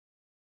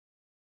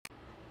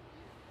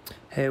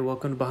Hey,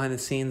 welcome to Behind the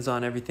Scenes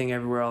on Everything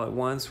Everywhere All at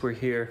Once. We're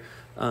here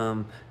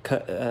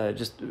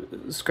just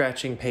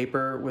scratching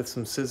paper with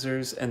some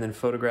scissors and then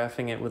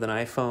photographing it with an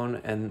iPhone,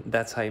 and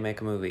that's how you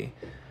make a movie.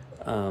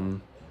 I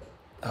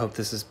hope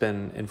this has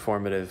been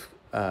informative.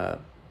 I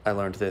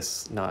learned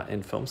this not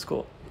in film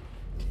school.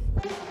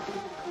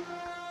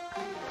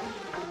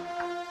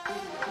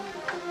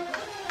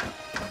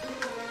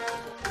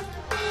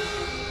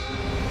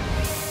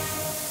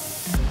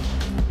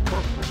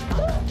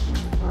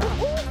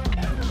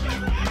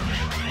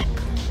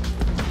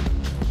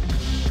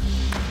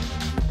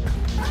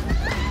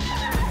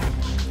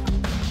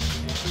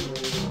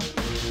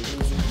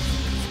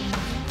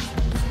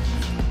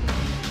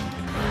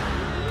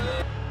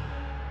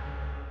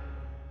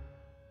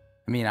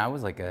 I mean, I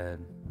was like a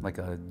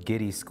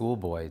giddy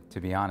schoolboy, to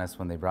be honest,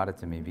 when they brought it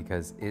to me,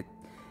 because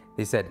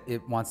they said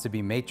it wants to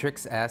be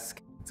Matrix-esque.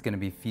 It's going to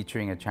be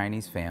featuring a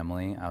Chinese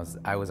family.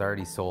 I was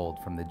already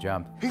sold from the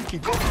jump.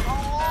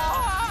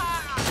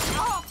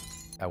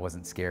 I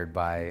wasn't scared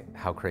by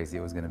how crazy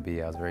it was going to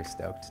be. I was very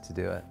stoked to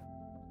do it.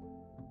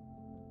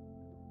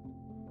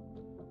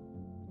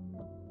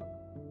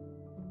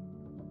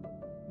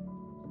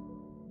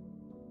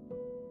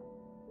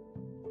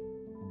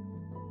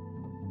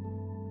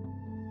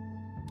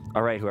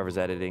 All right, whoever's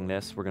editing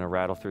this, we're going to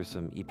rattle through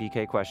some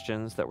EPK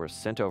questions that were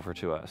sent over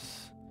to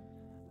us.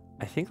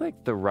 I think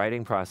like the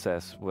writing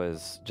process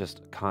was just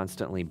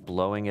constantly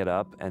blowing it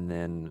up and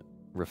then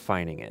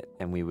refining it.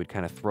 And we would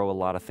kind of throw a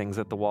lot of things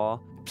at the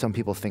wall. Some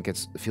people think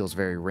it feels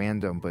very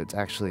random, but it's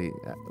actually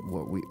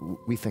what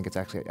we think it's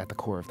actually at the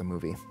core of the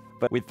movie.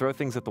 But we'd throw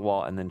things at the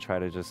wall and then try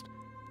to just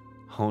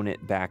hone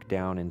it back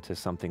down into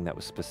something that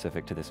was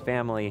specific to this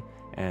family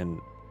and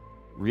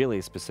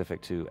really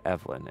specific to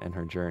Evelyn and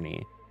her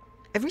journey.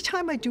 Every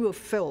time I do a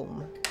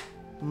film,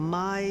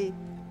 my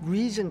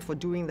reason for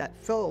doing that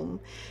film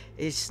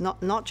is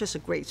not just a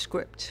great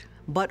script,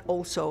 but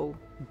also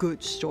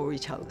good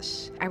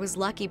storytellers. I was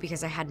lucky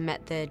because I had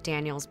met the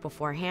Daniels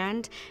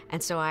beforehand,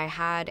 and so I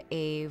had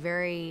a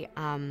very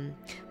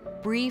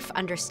brief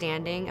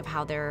understanding of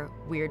how their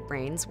weird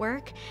brains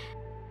work.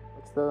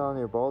 What's that on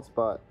your bald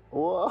spot?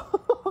 Whoa!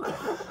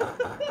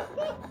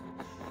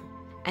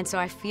 And so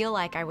I feel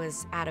like I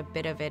was at a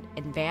bit of an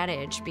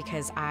advantage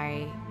because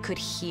I could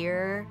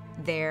hear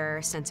their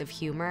sense of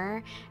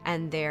humor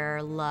and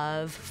their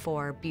love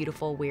for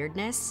beautiful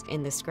weirdness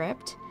in the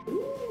script.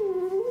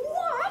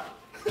 What?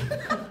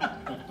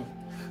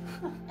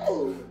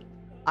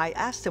 I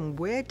asked them,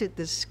 where did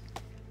this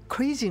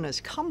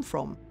craziness come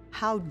from?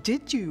 How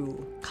did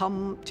you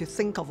come to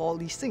think of all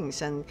these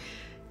things? And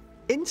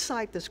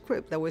inside the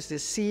script, there was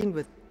this scene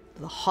with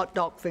the hot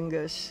dog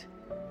fingers.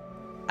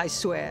 I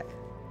swear,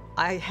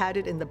 I had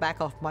it in the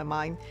back of my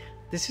mind.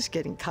 This is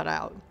getting cut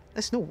out.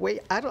 There's no way.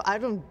 I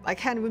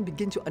can't even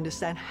begin to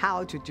understand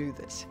how to do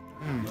this.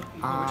 What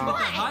about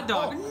the hot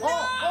dog?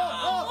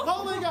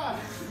 Oh my God!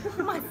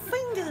 My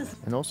fingers.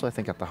 And also, I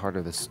think at the heart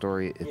of this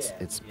story,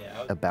 it's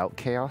about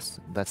chaos.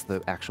 That's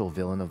the actual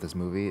villain of this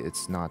movie.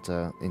 It's not,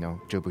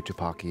 Jobu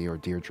Tupaki or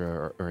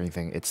Deirdre or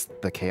anything. It's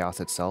the chaos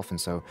itself, and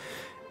so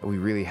we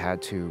really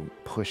had to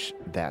push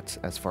that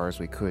as far as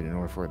we could in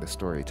order for the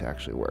story to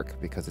actually work,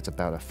 because it's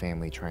about a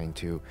family trying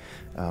to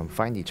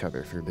find each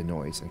other through the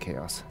noise and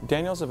chaos.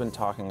 Daniels have been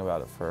talking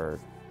about it for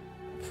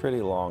a pretty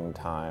long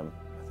time.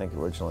 I think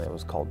originally it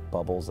was called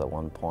Bubbles at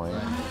one point.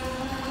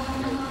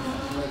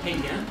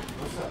 Hey, Dan.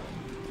 What's up?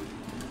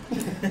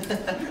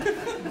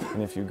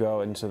 And if you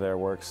go into their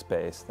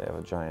workspace, they have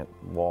a giant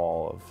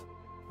wall of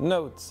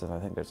notes, and I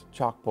think there's a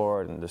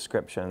chalkboard and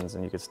descriptions,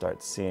 and you could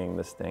start seeing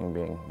this thing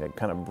being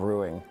kind of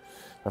brewing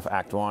of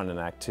Act 1 and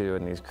Act 2,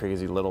 and these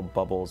crazy little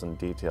bubbles and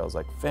details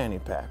like fanny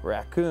pack,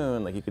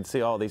 raccoon, like you could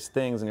see all these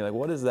things, and you're like,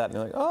 what is that? And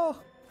you're like, oh,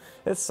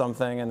 it's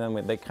something, and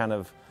then they kind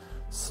of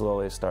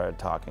slowly started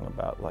talking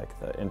about like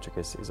the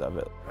intricacies of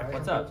it.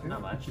 What's up?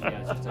 Not much.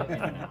 Yeah, it's just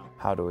in and out.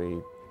 How do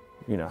we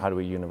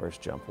universe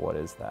jump? What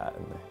is that?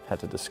 And they had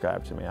to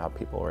describe to me how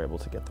people were able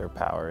to get their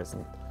powers.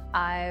 And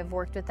I've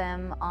worked with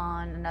them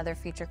on another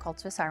feature called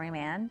Swiss Army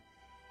Man,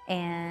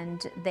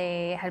 and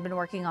they had been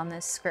working on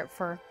this script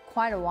for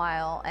quite a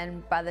while,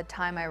 and by the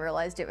time I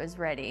realized it was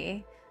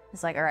ready,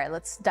 it's like, all right,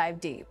 let's dive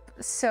deep.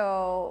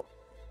 So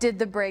did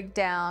the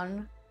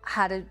breakdown,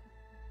 had a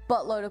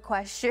buttload of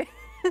questions,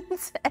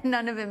 and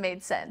none of it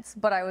made sense,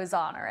 but I was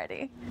on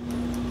already.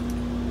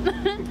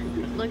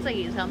 Looks like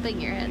he's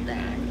humping your head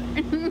there.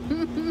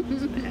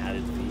 It's an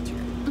added feature.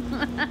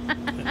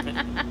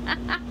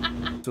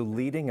 So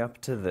leading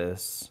up to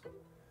this,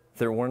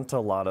 there weren't a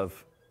lot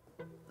of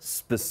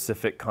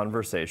specific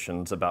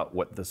conversations about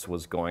what this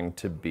was going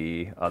to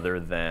be,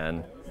 other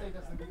than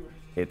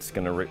it's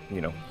gonna,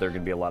 there are gonna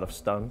be a lot of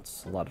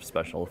stunts, a lot of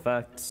special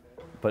effects,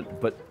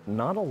 but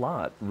not a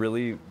lot.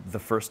 Really, the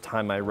first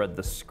time I read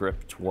the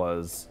script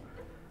was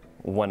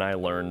when I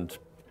learned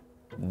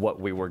what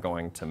we were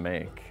going to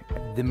make.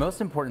 The most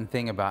important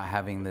thing about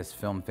having this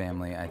film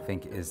family, I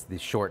think, is the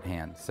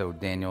shorthand. So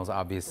Daniels,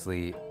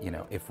 obviously,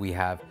 if we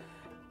have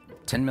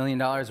 $10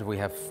 million, if we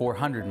have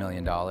 $400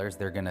 million,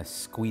 they're gonna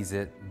squeeze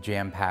it,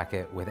 jam pack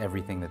it with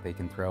everything that they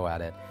can throw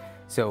at it.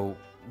 So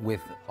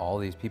with all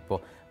these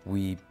people,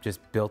 we just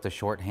built a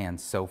shorthand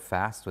so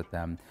fast with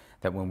them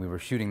that when we were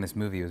shooting this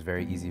movie, it was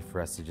very easy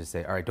for us to just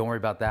say, all right, don't worry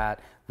about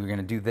that, we're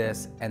gonna do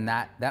this. And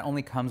that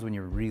only comes when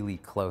you're really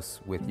close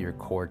with your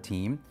core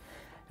team.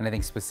 And I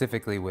think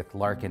specifically with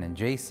Larkin and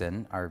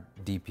Jason, our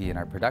DP and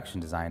our production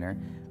designer,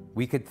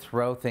 we could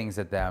throw things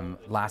at them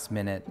last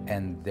minute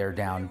and they're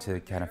down to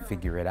kind of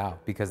figure it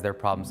out because they're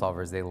problem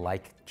solvers. They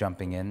like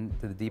jumping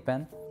into the deep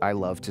end. I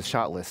love to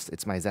shot list.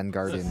 It's my Zen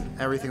garden.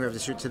 Everything we have to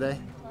shoot today?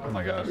 Oh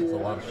my gosh, it's a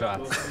lot of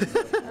shots.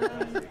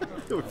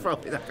 We're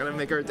probably not gonna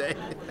make our day.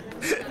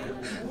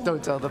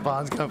 Don't tell the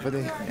Bonds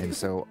company. And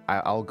so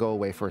I'll go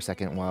away for a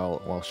second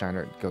while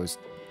Scheinert goes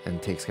and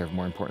takes care of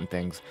more important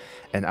things.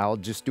 And I'll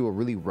just do a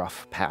really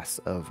rough pass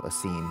of a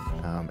scene,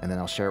 and then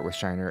I'll share it with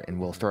Scheinert, and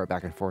we'll throw it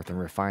back and forth and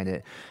refine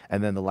it.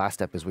 And then the last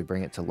step is we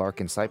bring it to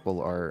Larkin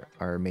Seipel,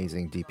 our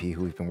amazing DP,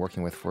 who we've been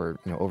working with for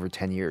over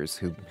 10 years,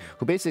 who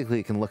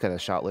basically can look at a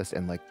shot list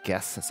and like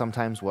guess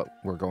sometimes what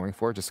we're going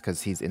for, just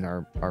because he's in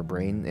our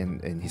brain,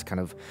 and he's kind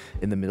of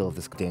in the middle of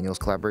this Daniels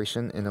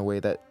collaboration in a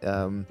way that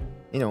can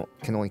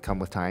only come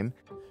with time.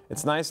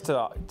 It's nice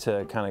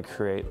to kind of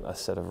create a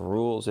set of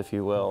rules, if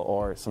you will,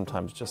 or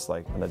sometimes just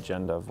like an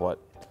agenda of what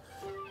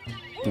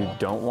you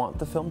don't want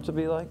the film to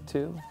be like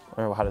too,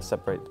 or how to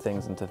separate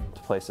things into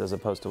places as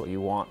opposed to what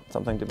you want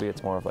something to be.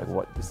 It's more of like,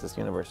 what does this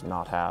universe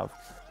not have?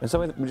 And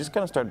so we just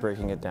kind of started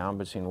breaking it down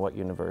between what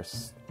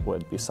universe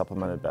would be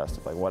supplemented best,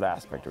 of like what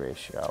aspect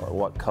ratio, or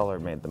what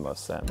color made the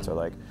most sense, or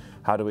like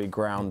how do we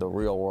ground the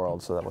real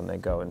world so that when they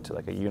go into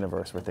like a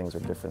universe where things are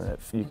different, it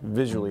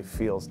visually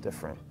feels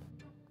different.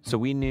 So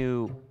we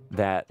knew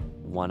that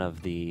one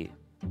of the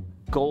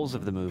goals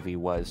of the movie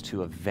was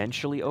to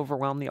eventually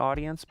overwhelm the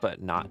audience,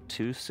 but not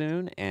too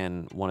soon.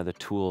 And one of the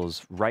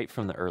tools right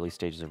from the early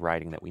stages of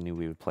writing that we knew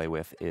we would play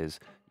with is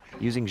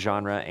using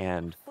genre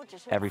and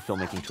every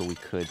filmmaking tool we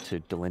could to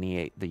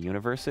delineate the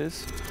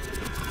universes.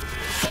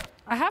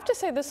 I have to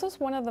say, this was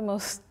one of the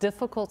most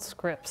difficult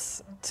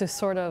scripts to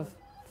sort of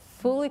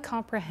fully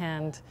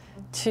comprehend,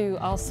 to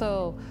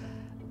also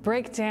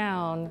break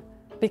down,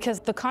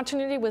 because the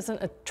continuity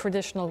wasn't a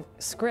traditional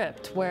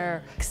script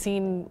where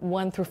scene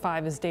 1 through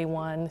 5 is day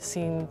 1,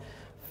 scene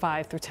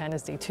 5 through 10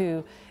 is day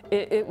 2.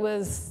 It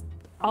was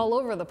all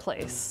over the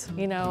place,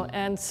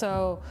 and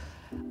so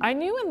I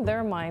knew in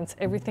their minds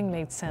everything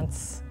made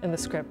sense in the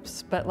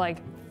scripts, but like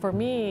for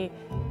me,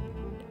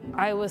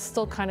 I was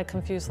still kind of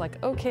confused,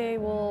 like, okay,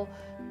 well,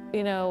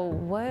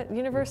 what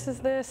universe is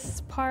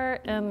this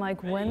part? And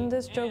like, when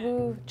does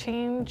Jobu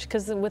change?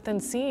 Because within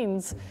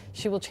scenes,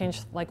 she will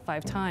change like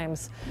 5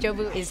 times.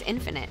 Jobu is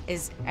infinite,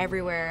 is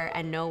everywhere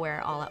and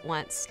nowhere all at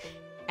once.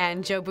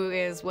 And Jobu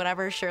is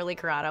whatever Shirley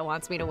Kurata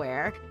wants me to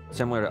wear.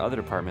 Similar to other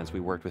departments,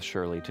 we worked with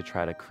Shirley to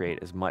try to create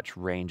as much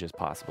range as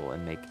possible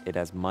and make it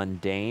as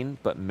mundane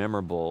but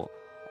memorable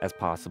as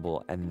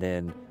possible. And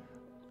then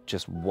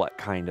just what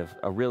kind of,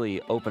 a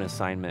really open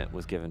assignment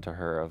was given to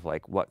her of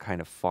like, what kind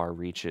of far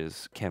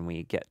reaches can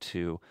we get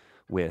to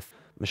with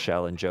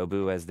Michelle and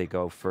Jobu as they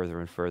go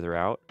further and further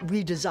out?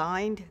 We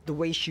designed the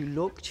way she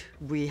looked.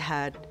 We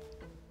had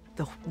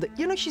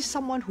she's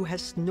someone who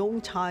has no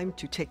time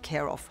to take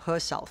care of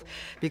herself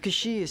because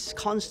she is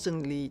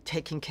constantly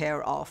taking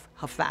care of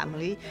her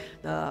family,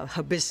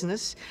 her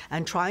business,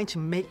 and trying to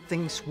make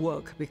things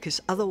work,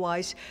 because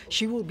otherwise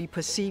she will be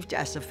perceived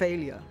as a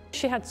failure.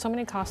 She had so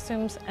many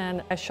costumes,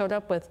 and I showed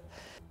up with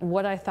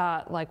what I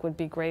thought like would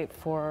be great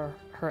for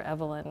her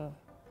Evelyn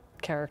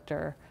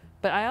character.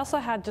 But I also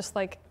had just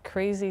like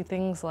crazy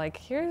things like,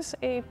 here's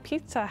a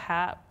pizza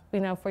hat,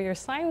 for your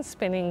sign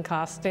spinning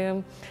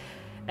costume.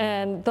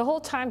 And the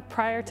whole time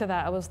prior to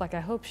that, I was like,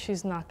 I hope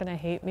she's not gonna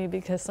hate me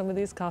because some of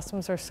these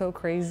costumes are so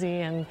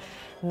crazy and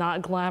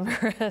not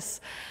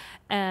glamorous.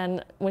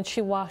 And when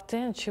she walked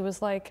in, she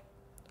was like,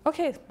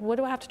 okay, what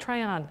do I have to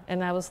try on?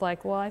 And I was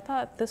like, well, I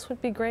thought this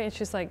would be great. And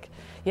she's like,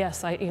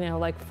 yes,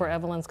 like for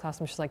Evelyn's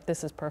costume, she's like,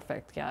 this is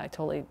perfect. Yeah, I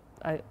totally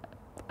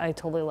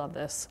love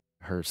this.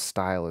 Her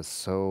style is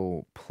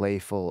so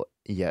playful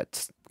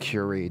yet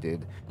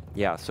curated.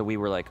 Yeah, so we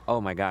were like,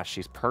 oh my gosh,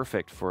 she's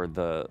perfect for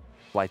the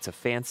Flights of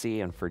Fancy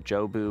and for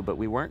Jobu, but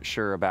we weren't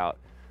sure about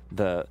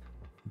the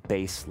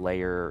base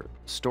layer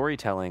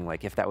storytelling,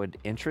 like if that would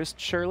interest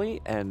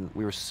Shirley. And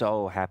we were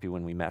so happy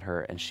when we met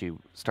her and she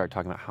started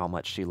talking about how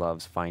much she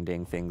loves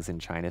finding things in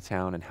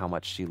Chinatown and how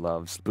much she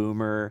loves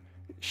boomer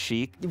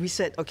chic. We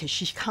said, okay,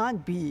 she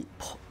can't be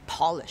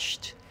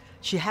polished.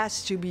 She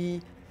has to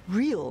be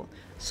real.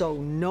 So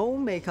no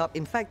makeup.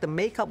 In fact, the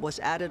makeup was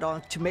added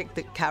on to make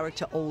the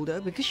character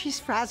older because she's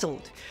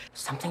frazzled.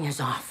 Something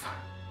is off.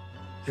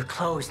 Your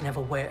clothes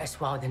never wear as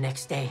well the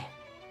next day.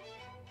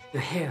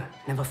 Your hair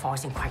never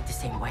falls in quite the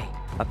same way.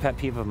 A pet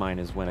peeve of mine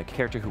is when a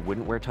character who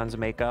wouldn't wear tons of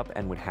makeup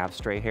and would have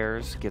stray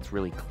hairs gets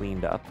really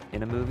cleaned up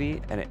in a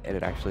movie, and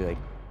it actually like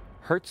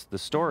hurts the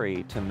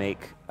story to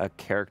make a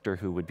character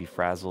who would be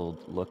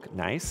frazzled look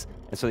nice.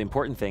 And so the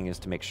important thing is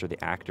to make sure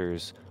the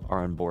actors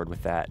are on board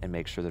with that and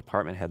make sure the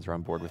department heads are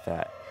on board with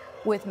that.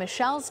 with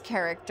Michelle's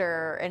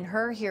character and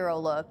her hero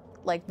look,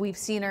 like we've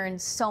seen her in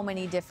so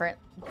many different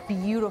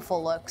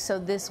beautiful looks, so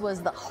this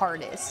was the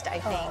hardest, I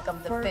think,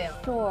 of the for film.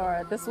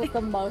 Sure, this was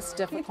the most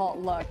difficult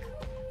look.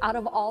 Out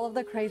of all of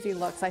the crazy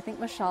looks, I think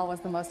Michelle was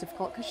the most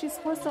difficult because she's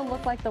supposed to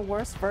look like the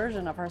worst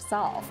version of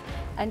herself.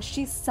 And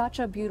she's such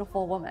a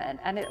beautiful woman.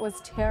 And it was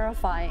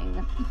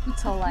terrifying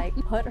to like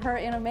put her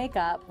in a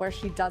makeup where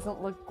she doesn't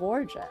look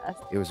gorgeous.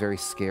 It was very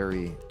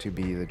scary to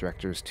be the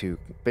directors to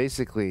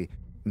basically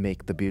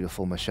make the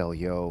beautiful Michelle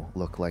Yeoh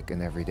look like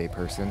an everyday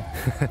person.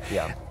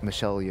 Yeah.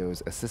 Michelle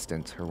Yeoh's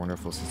assistant, her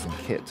wonderful assistant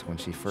Kit, when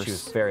she first... She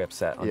was very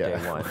upset on day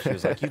one. She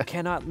was like, you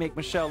cannot make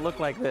Michelle look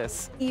like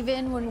this.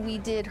 Even when we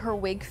did her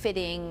wig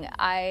fitting,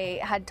 I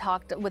had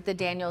talked with the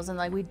Daniels and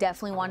like, we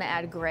definitely want to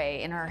add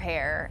gray in her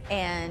hair.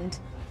 And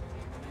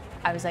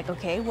I was like,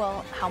 okay,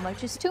 well, how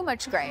much is too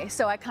much gray?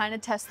 So I kind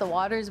of test the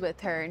waters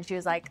with her and she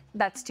was like,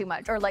 that's too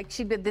much. Or like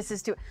she did, this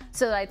is too,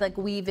 so I'd like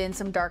weave in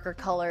some darker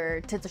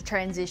color to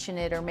transition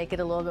it or make it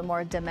a little bit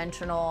more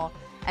dimensional.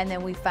 And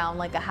then we found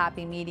like a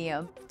happy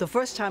medium. The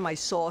first time I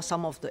saw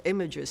some of the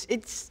images,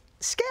 it's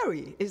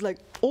scary. It's like,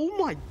 oh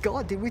my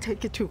God, did we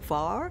take it too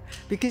far?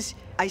 Because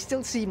I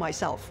still see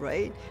myself,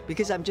 right?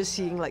 Because I'm just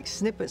seeing like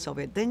snippets of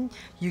it. Then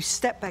you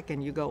step back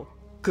and you go,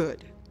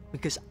 good.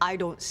 Because I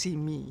don't see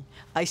me.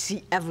 I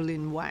see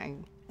Evelyn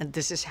Wang, and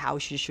this is how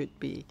she should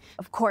be.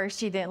 Of course,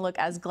 she didn't look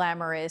as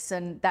glamorous,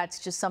 and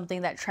that's just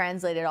something that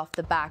translated off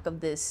the back of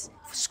this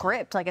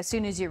script. Like, as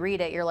soon as you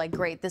read it, you're like,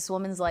 great, this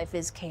woman's life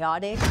is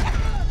chaotic.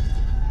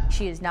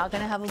 She is not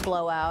gonna have a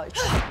blowout.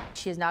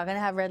 She is not gonna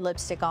have red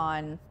lipstick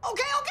on.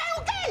 Okay!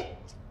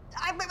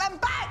 I'm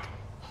back!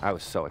 I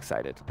was so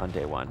excited on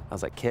day one. I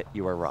was like, Kit,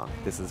 you are wrong.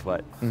 This is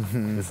what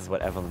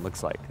Evelyn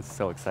looks like. It's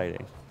so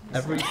exciting.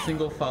 Every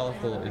single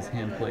follicle is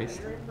hand placed.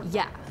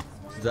 Yeah.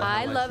 Is that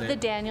I how love say the it?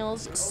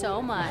 Daniels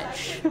so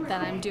much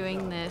that I'm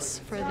doing this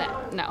for them.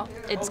 No,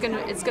 it's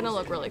gonna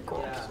look really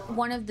cool.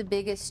 One of the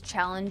biggest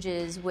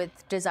challenges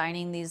with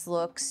designing these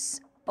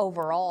looks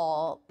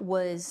overall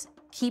was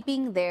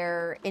keeping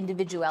their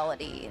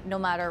individuality, no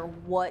matter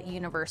what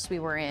universe we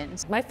were in.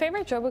 My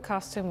favorite Jobu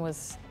costume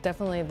was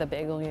definitely the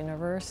Bagel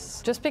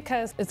universe, just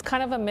because it's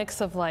kind of a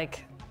mix of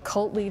like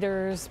cult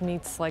leaders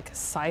meets like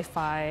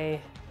sci-fi.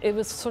 It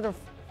was sort of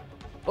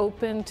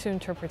open to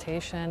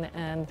interpretation,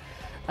 and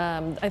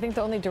I think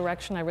the only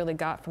direction I really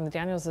got from the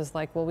Daniels is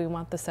like, well, we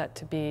want the set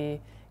to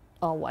be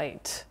all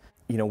white.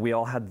 You know, we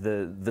all had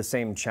the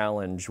same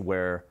challenge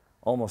where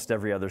almost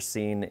every other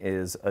scene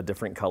is a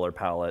different color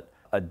palette,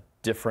 a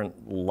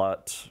different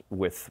LUT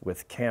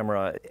with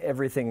camera.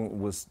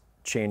 Everything was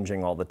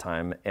changing all the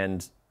time,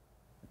 and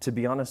to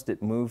be honest,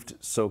 it moved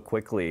so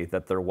quickly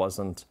that there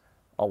wasn't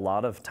a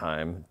lot of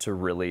time to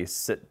really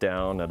sit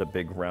down at a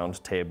big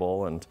round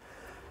table and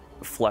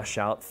flesh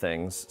out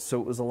things.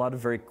 So it was a lot of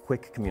very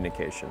quick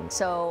communication.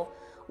 So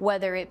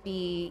whether it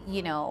be,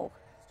 you know,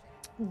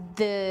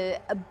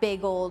 the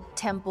Bagel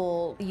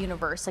Temple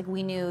universe, like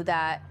we knew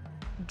that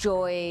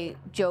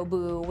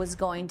Jobu was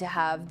going to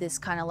have this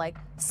kind of like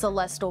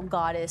celestial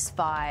goddess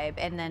vibe,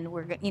 and then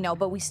we're, you know,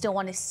 but we still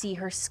want to see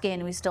her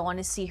skin, we still want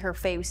to see her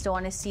face, we still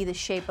want to see the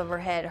shape of her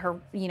head, her,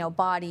 you know,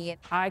 body.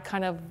 I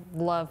kind of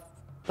love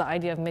the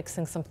idea of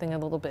mixing something a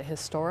little bit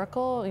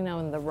historical, you know,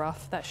 in the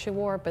ruff that she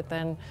wore, but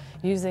then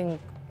using,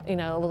 you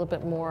know, a little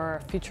bit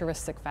more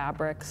futuristic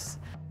fabrics.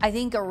 I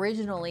think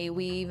originally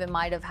we even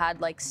might have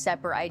had like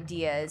separate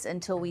ideas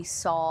until we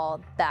saw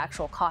the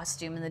actual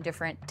costume and the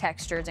different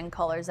textures and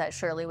colors that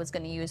Shirley was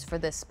going to use for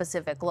this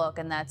specific look,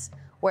 and that's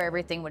where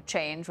everything would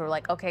change. We're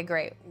like, okay,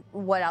 great.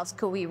 What else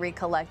could we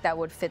recollect that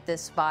would fit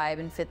this vibe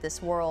and fit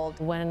this world?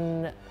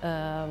 When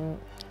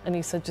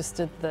Anissa just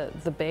did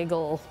the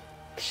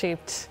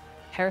bagel-shaped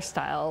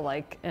hairstyle,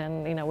 like,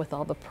 and you know, with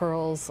all the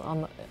pearls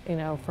on, you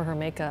know, for her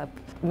makeup,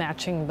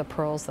 matching the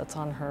pearls that's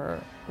on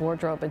her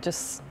wardrobe, it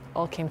just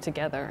all came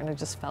together, and it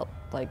just felt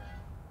like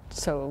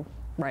so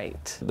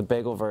right. The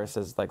bagel verse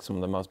is like some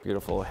of the most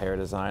beautiful hair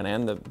design,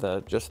 and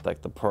the just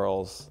like the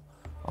pearls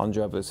on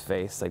Jobu's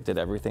face, like did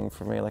everything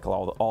for me. Like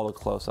all the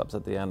close-ups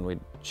at the end, we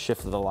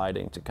shifted the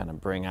lighting to kind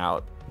of bring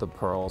out the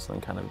pearls and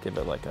kind of give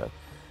it like a,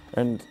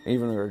 and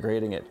even when we were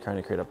grading it, kind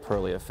of create a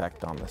pearly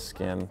effect on the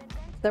skin.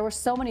 There were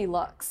so many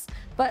looks,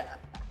 but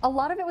a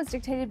lot of it was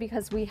dictated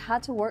because we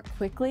had to work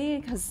quickly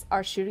because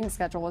our shooting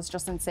schedule was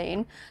just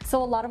insane.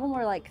 So a lot of them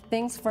were like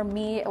things, for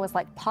me, it was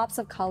like pops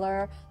of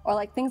color or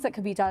like things that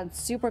could be done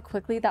super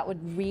quickly that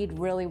would read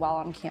really well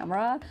on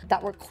camera,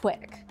 that were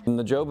quick. And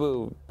the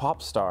Jobu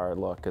pop star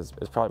look is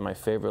probably my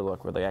favorite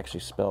look, where they actually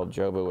spelled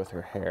Jobu with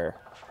her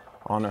hair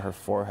onto her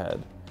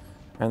forehead.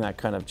 And that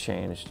kind of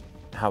changed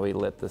how we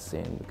lit the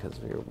scene, because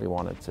we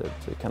wanted to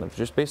kind of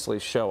just basically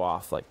show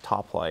off, like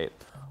top light,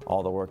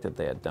 all the work that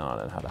they had done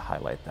and how to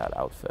highlight that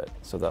outfit.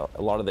 So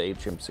a lot of the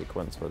atrium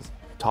sequence was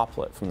top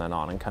lit from then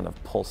on and kind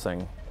of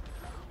pulsing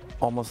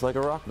almost like a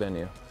rock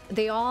venue.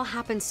 They all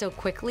happen so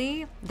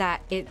quickly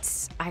that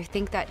I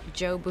think that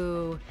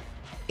Jobu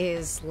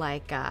is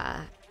like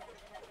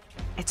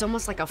it's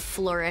almost like a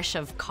flourish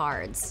of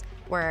cards,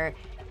 where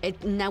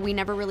Now we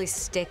never really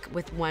stick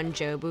with one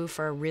Jobu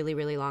for a really,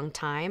 really long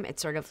time.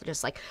 It's sort of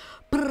just like,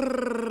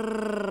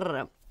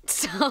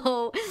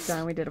 so.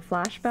 Then we did a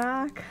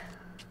flashback.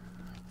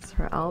 It's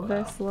her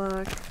Elvis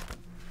look.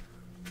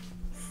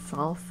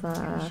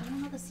 Salsa. Show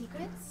them all the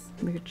secrets.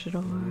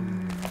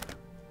 Luchador.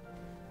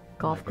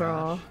 Golf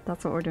girl.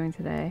 That's what we're doing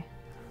today.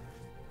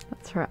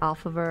 That's her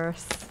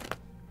Alphaverse.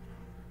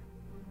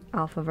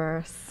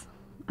 Alphaverse.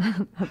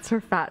 That's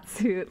her fat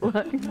suit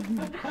look.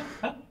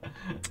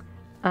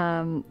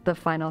 The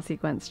final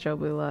sequence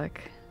Jobu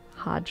look.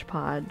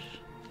 Hodgepodge.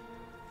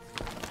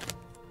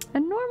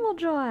 And normal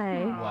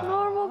joy. Wow.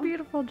 Normal,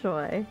 beautiful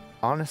joy.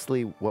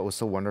 Honestly, what was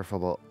so wonderful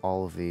about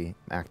all of the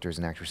actors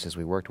and actresses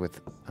we worked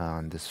with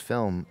on this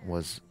film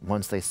was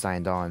once they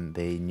signed on,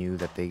 they knew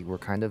that they were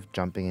kind of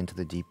jumping into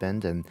the deep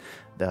end, and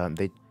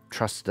they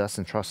trusted us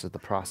and trusted the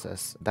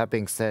process. That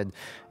being said,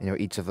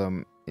 each of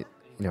them,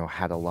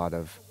 had a lot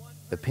of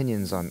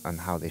opinions on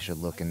how they should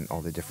look in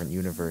all the different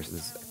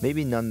universes.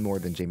 Maybe none more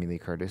than Jamie Lee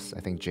Curtis.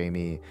 I think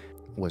Jamie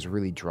was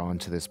really drawn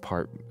to this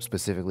part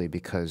specifically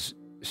because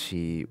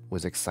she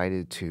was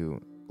excited to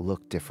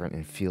look different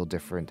and feel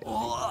different.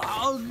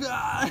 Oh,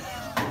 God.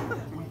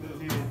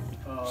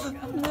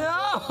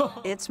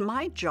 No! It's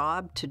my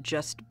job to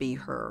just be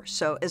her.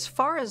 So as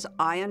far as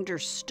I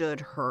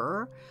understood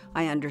her,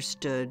 I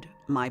understood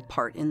my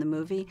part in the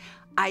movie.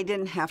 I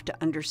didn't have to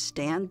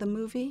understand the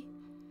movie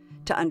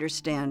to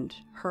understand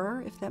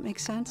her, if that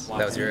makes sense.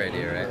 That was your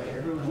idea,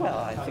 right? Well,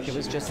 I think it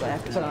was just I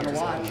have to put on a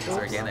watch. It's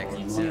organic.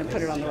 I'm gonna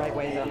put it on the right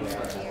way, though.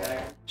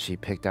 She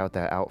picked out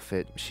that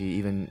outfit. She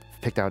even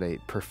picked out a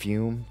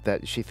perfume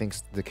that she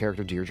thinks the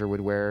character Deirdre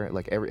would wear.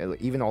 Like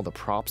even all the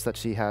props that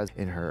she has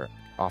in her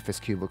office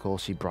cubicle,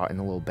 she brought in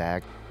a little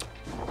bag.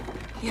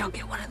 You don't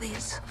get one of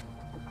these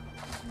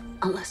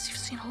unless you've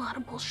seen a lot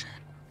of bullshit.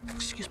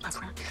 Excuse my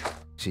French.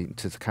 She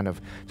to kind of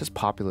just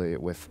populate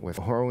it with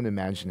her own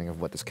imagining of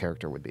what this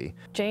character would be.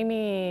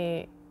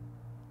 Jamie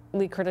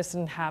Lee Curtis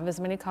didn't have as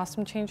many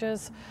costume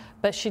changes,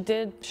 but she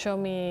did show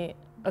me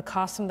a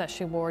costume that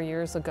she wore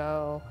years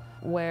ago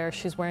where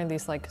she's wearing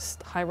these like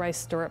high-rise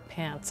stirrup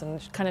pants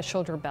and kind of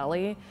showed her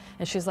belly,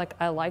 and she's like,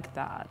 I like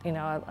that.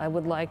 I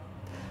would like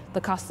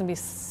the costume to be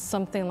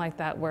something like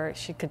that where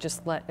she could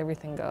just let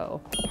everything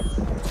go.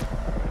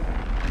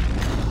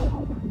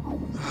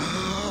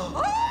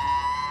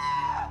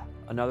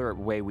 Another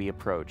way we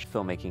approach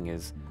filmmaking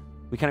is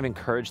we kind of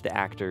encourage the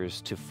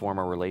actors to form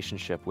a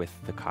relationship with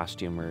the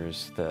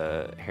costumers,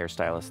 the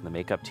hairstylists, and the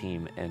makeup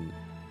team,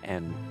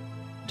 and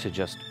to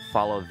just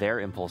follow their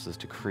impulses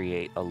to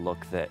create a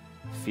look that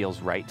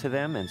feels right to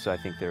them. And so I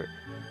think there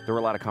were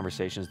a lot of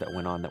conversations that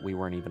went on that we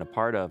weren't even a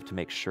part of to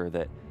make sure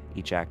that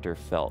each actor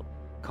felt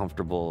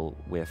comfortable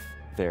with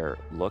their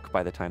look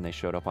by the time they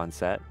showed up on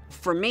set.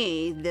 For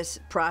me, this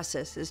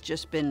process has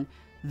just been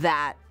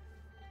that,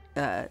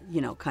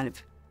 kind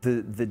of.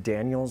 The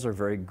Daniels are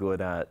very good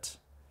at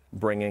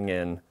bringing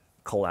in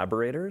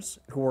collaborators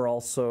who are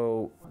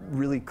also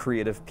really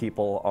creative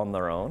people on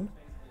their own.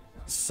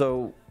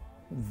 So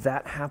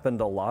that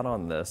happened a lot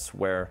on this,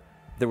 where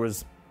there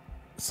was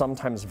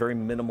sometimes very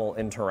minimal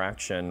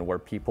interaction where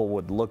people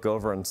would look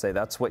over and say,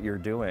 that's what you're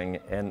doing.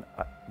 And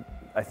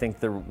I think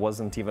there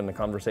wasn't even a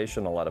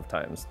conversation a lot of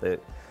times. That,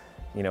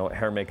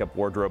 hair, makeup,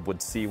 wardrobe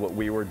would see what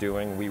we were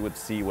doing, we would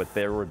see what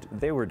they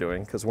were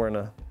doing, because we're in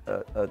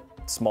a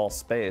small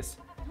space,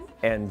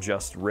 and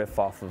just riff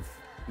off of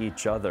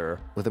each other.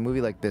 With a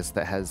movie like this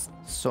that has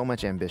so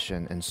much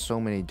ambition and so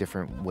many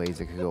different ways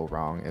it could go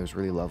wrong, it was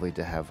really lovely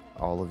to have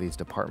all of these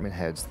department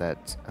heads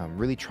that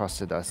really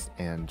trusted us,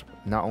 and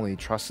not only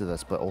trusted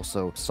us, but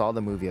also saw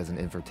the movie as an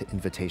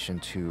invitation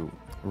to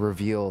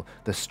reveal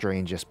the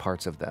strangest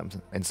parts of them.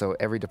 And so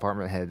every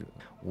department head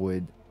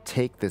would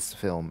take this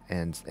film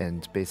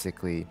and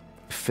basically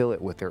fill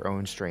it with their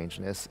own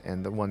strangeness.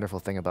 And the wonderful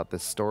thing about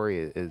this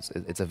story is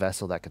it's a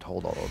vessel that could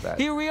hold all of that.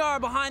 Here we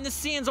are behind the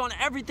scenes on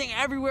Everything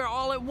Everywhere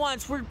All at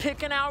Once. We're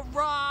picking out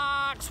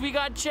rocks. We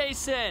got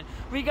Jason.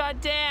 We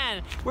got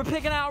Dan. We're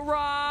picking out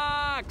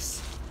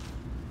rocks.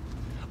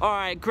 All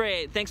right,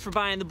 great. Thanks for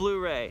buying the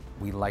Blu-ray.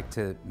 We like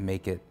to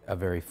make it a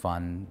very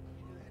fun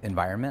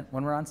environment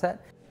when we're on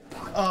set.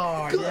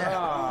 Oh,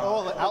 yeah.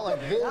 Oh, out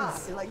like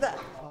this. Like that.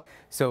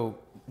 So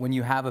when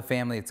you have a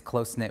family, it's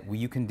close-knit,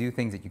 you can do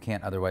things that you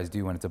can't otherwise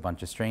do when it's a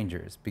bunch of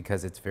strangers,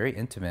 because it's very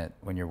intimate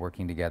when you're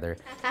working together.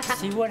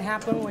 See what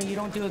happened when you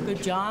don't do a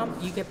good job?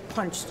 You get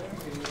punched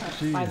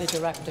by the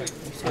director.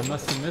 I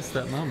must have missed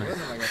that moment.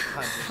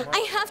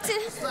 I have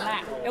to.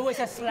 Slap. It was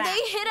a slap.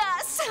 They hit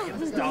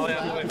us. Dolly,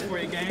 I'm waiting for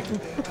you, gang.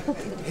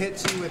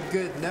 Hit you with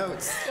good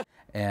notes.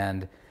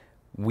 And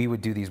we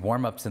would do these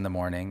warm-ups in the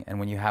morning, and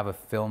when you have a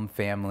film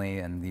family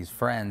and these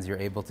friends, you're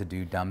able to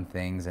do dumb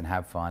things and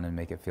have fun and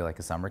make it feel like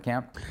a summer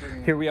camp.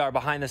 Here we are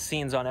behind the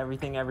scenes on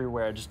Everything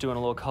Everywhere, just doing a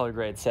little color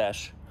grade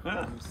sesh.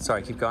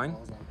 Sorry, keep going.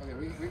 Okay,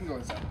 we can go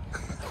inside.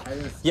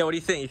 Yeah, what do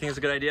you think? You think it's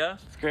a good idea?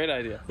 It's a great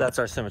idea. That's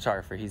our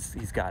cinematographer.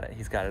 He's got it.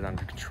 He's got it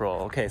under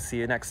control. Okay, see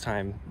you next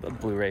time,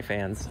 Blu-ray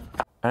fans.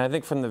 And I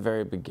think from the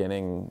very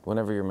beginning,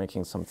 whenever you're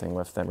making something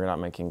with them, you're not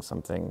making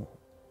something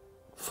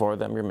for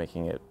them, you're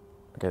making it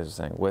guys are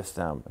saying, with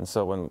them. And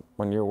so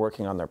when you're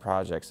working on their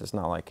projects, it's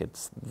not like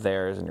it's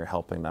theirs and you're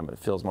helping them. It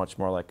feels much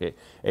more like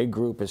a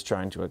group is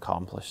trying to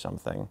accomplish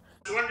something.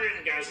 I was wondering,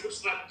 guys, which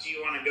slot do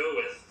you want to go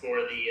with for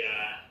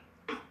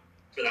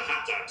the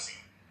hot dog scene?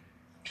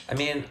 I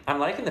mean, I'm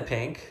liking the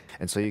pink.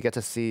 And so you get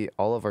to see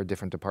all of our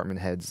different department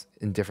heads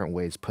in different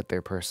ways put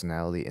their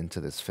personality into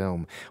this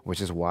film,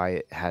 which is why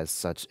it has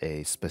such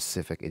a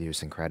specific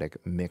idiosyncratic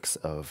mix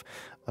of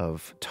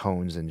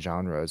tones and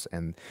genres.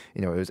 And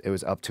you know, it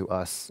was up to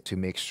us to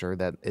make sure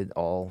that it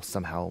all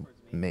somehow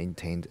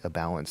maintained a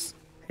balance.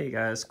 Hey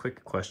guys,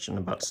 quick question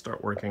about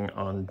start working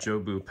on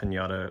Jobu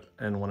Pinata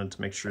and wanted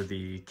to make sure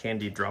the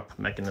candy drop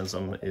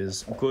mechanism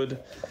is good.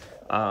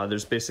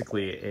 There's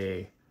basically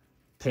a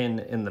pin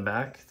in the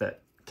back that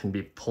can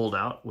be pulled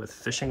out with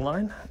fishing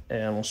line,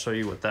 and we'll show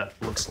you what that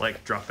looks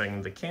like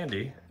dropping the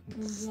candy.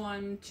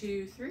 1,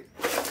 2, 3.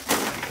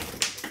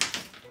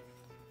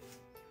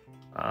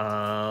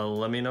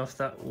 Let me know if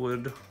that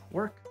would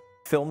work.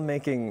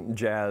 Filmmaking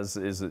jazz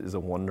is a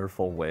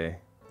wonderful way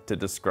to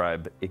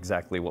describe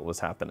exactly what was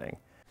happening.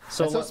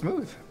 That's so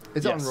smooth.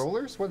 Is it on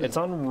rollers? It's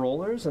on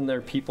rollers, and there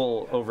are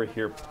people over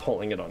here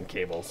pulling it on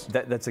cables.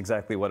 That's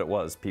exactly what it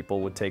was. People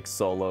would take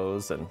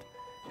solos and,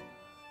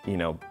 you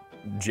know,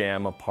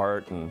 jam a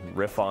part and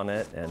riff on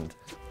it and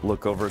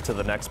look over to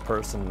the next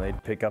person.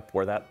 They'd pick up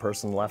where that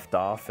person left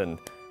off and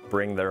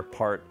bring their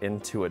part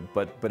into it.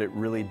 But it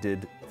really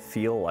did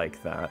feel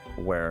like that,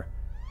 where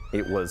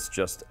it was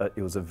just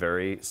it was a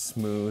very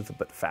smooth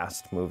but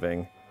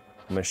fast-moving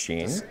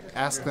machine. Just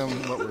ask them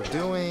what we're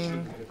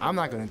doing. I'm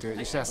not going to do it.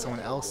 You should ask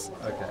someone else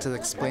to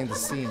explain the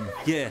scene.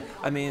 Yeah,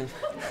 I mean,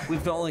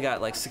 we've only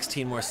got like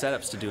 16 more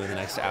setups to do in the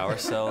next hour,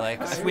 so like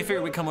we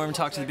figured we'd come over and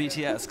talk to the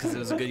BTS because it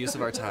was a good use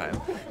of our time.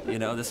 You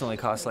know, this only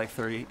cost like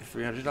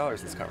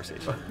 $300 this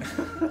conversation.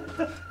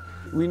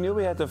 We knew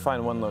we had to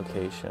find one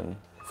location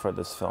for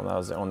this film. That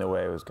was the only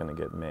way it was going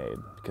to get made,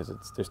 because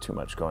there's too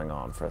much going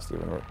on for us to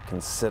even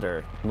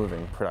consider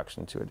moving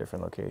production to a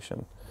different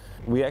location.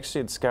 We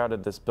actually had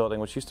scouted this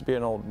building, which used to be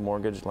an old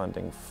mortgage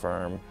lending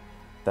firm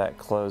that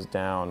closed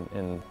down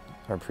in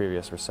our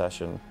previous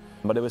recession.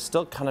 But it was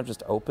still kind of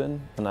just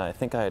open, and I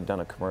think I had done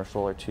a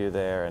commercial or two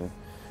there, and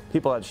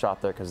people had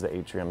shot there because the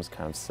atrium's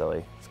kind of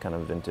silly. It's kind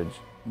of vintage.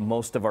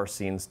 Most of our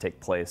scenes take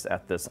place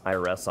at this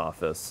IRS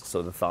office,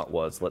 so the thought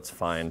was, let's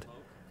find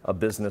a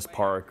business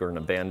park or an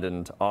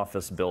abandoned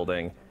office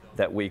building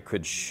that we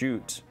could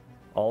shoot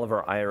all of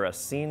our IRS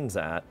scenes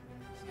at,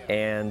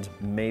 and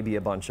maybe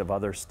a bunch of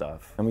other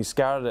stuff. And we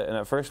scouted it, and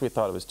at first we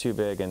thought it was too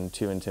big and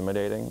too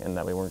intimidating and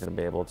that we weren't going to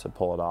be able to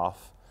pull it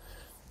off.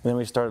 And then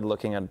we started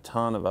looking at a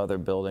ton of other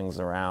buildings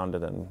around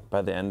it, and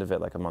by the end of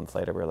it, like a month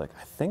later, we were like,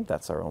 I think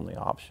that's our only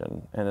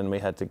option. And then we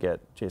had to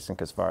get Jason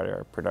Kasvardi,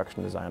 our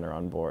production designer,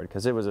 on board,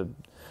 because it was a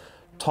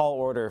tall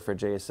order for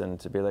Jason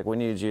to be like, we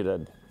need you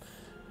to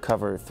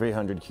cover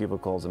 300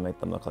 cubicles and make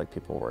them look like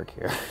people work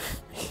here.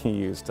 He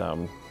used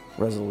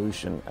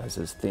resolution as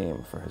his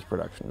theme for his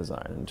production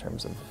design in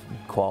terms of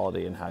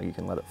quality and how you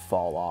can let it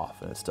fall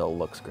off and it still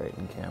looks great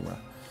in camera.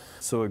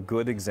 So a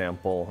good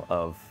example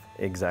of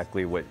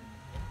exactly what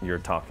you're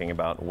talking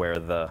about, where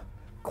the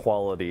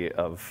quality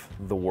of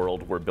the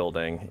world we're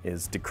building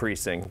is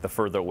decreasing the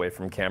further away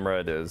from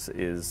camera it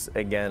is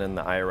again in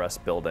the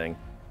IRS building.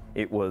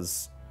 It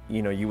was,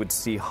 you know, you would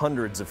see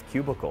hundreds of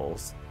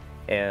cubicles,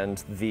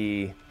 and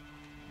the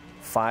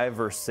 5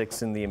 or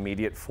 6 in the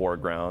immediate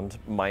foreground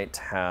might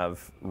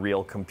have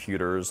real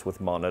computers with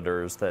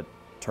monitors that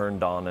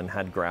turned on and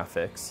had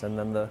graphics, and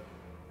then the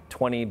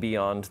 20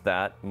 beyond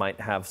that might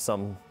have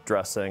some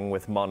dressing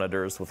with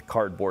monitors with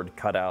cardboard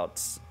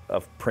cutouts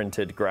of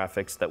printed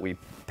graphics that we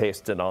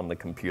pasted on the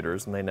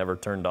computers, and they never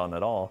turned on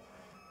at all.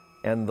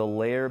 And the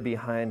layer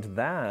behind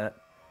that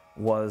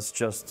was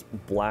just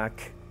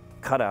black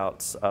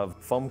cutouts of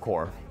foam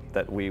core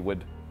that we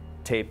would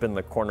tape in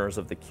the corners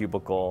of the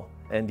cubicle,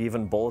 and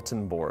even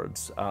bulletin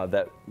boards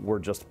that were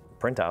just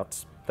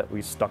printouts that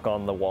we stuck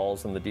on the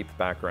walls in the deep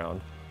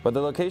background. But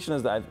the location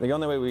is that the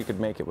only way we could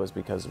make it was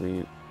because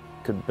we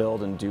could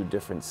build and do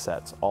different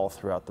sets all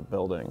throughout the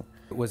building.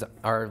 It was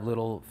our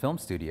little film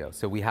studio.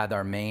 So we had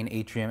our main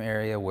atrium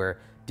area where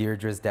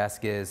Deirdre's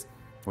desk is,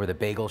 where the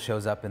bagel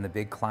shows up in the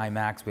big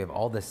climax. We have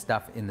all this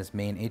stuff in this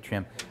main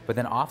atrium. But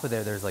then off of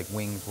there, there's like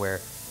wings where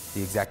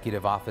the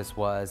executive office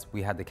was.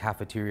 We had the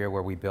cafeteria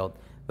where we built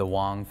the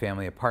Wong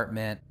family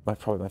apartment.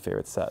 Probably my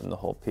favorite set in the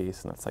whole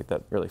piece, and it's like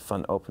that really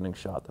fun opening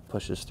shot that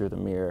pushes through the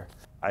mirror.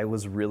 I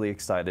was really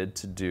excited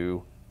to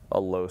do a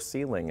low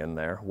ceiling in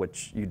there,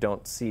 which you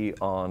don't see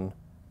on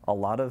a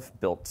lot of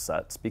built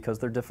sets because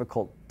they're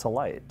difficult to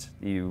light.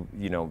 You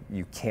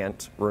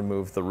can't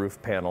remove the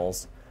roof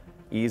panels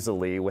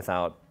easily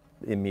without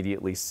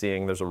immediately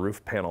seeing there's a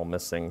roof panel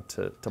missing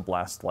to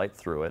blast light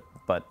through it.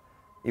 But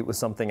it was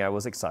something I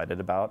was excited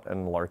about,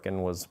 and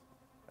Larkin was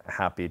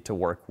happy to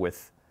work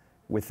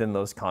within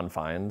those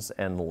confines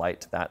and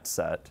light that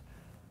set,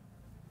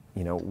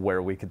 you know,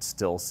 where we could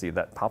still see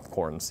that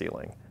popcorn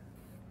ceiling.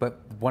 But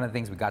one of the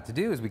things we got to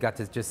do is we got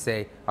to just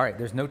say, all right,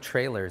 there's no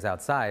trailers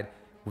outside.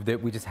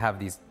 We just have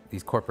these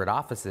these corporate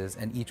offices,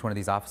 and each one of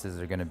these offices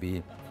are going to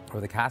be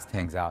where the cast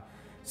hangs out.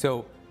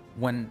 So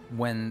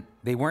when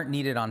they weren't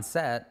needed on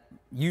set,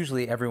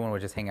 usually everyone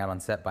would just hang out on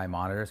set by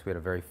monitors. We had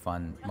a very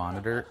fun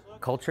monitor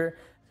culture.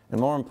 And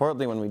more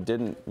importantly, when we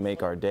didn't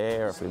make our day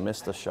or if we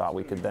missed a shot,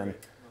 we could then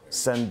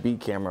send B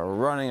camera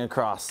running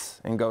across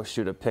and go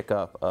shoot a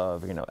pickup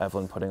of, you know,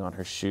 Evelyn putting on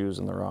her shoes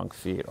in the wrong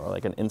feet, or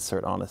like an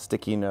insert on a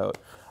sticky note.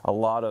 A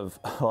lot of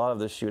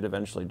the shoot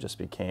eventually just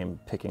became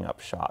picking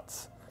up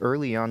shots.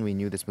 Early on, we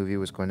knew this movie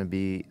was going to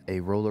be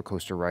a roller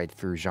coaster ride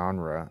through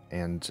genre,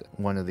 and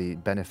one of the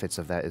benefits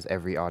of that is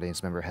every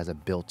audience member has a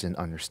built-in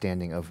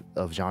understanding of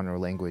genre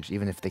language,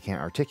 even if they can't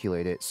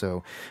articulate it.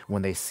 So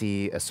when they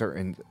see a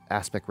certain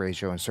aspect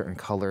ratio and certain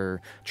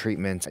color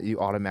treatment, you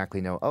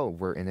automatically know, oh,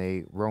 we're in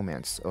a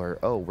romance, or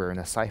oh, we're in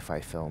a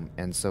sci-fi film.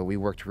 And so we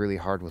worked really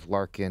hard with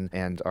Larkin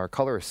and our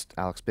colorist,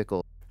 Alex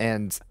Bickle.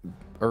 And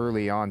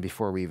early on,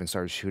 before we even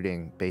started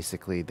shooting,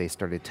 basically they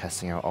started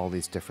testing out all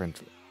these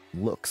different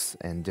looks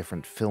and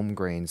different film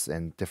grains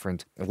and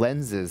different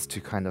lenses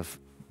to kind of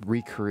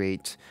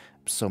recreate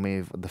so many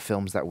of the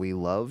films that we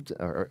loved,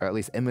 or at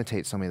least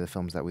imitate so many of the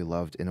films that we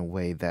loved in a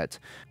way that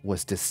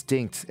was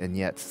distinct and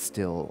yet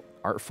still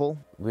artful.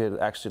 We had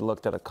actually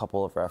looked at a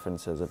couple of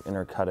references of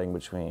intercutting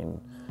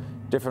between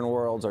different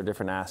worlds or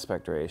different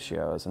aspect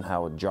ratios and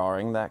how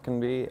jarring that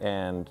can be,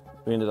 and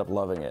we ended up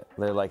loving it.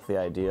 They liked the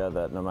idea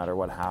that no matter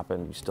what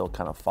happened, you still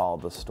kind of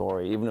followed the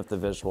story, even if the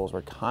visuals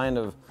were kind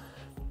of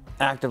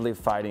actively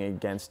fighting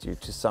against you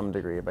to some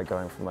degree by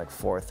going from like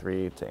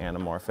 4:3 to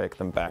anamorphic,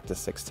 then back to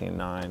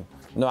 16:9.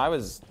 No,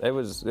 it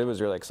was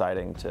really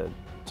exciting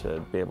to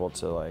be able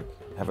to like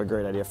have a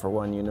great idea for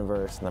one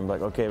universe, and I'm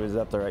like, okay, was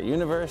that the right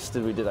universe?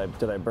 Did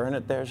I burn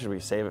it there? Should we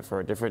save it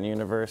for a different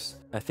universe?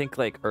 I think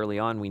like early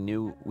on we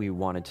knew we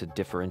wanted to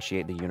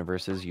differentiate the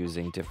universes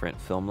using different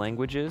film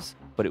languages,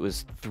 but it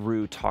was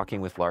through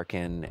talking with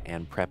Larkin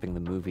and prepping the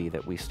movie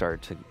that we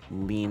started to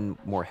lean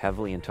more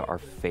heavily into our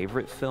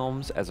favorite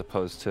films as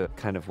opposed to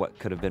kind of what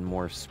could have been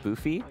more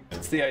spoofy.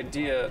 It's the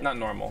idea, not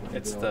normal,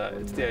 it's the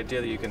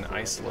idea that you can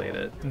isolate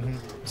it.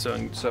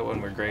 So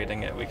when we're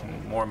grading it, we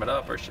can warm it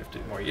up or shift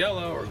it more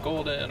yellow or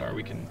golden, or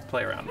we can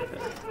play around with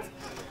it.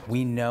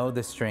 We know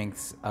the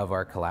strengths of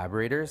our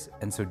collaborators,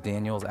 and so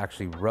Daniels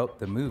actually wrote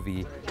the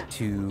movie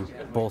to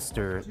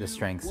bolster the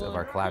strengths of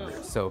our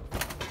collaborators. So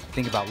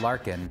think about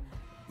Larkin.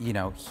 You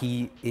know,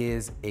 he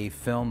is a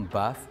film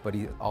buff, but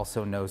he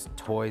also knows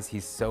toys.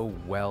 He's so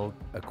well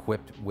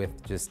equipped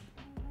with just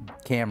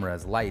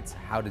cameras, lights,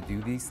 how to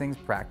do these things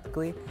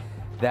practically,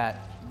 that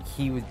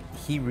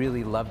he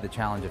really loved the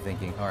challenge of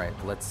thinking, all right,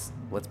 let's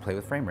play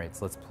with frame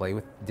rates, let's play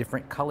with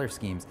different color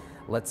schemes,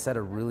 let's set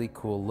a really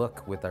cool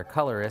look with our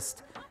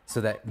colorist so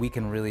that we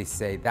can really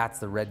say that's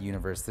the red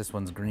universe, this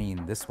one's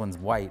green, this one's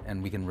white,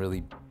 and we can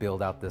really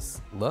build out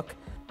this look.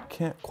 I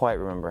can't quite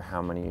remember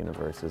how many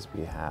universes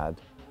we had,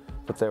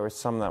 but there were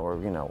some that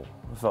were, you know,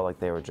 felt like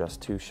they were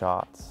just 2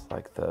 shots,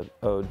 like the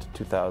Ode to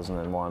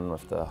 2001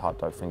 with the hot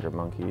dog finger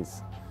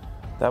monkeys.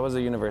 That was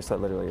a universe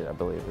that literally, I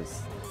believe,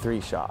 is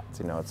 3 shots.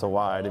 You know, it's a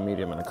wide, a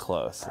medium, and a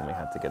close, and we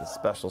had to get a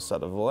special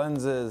set of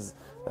lenses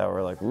that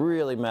were like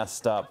really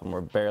messed up, and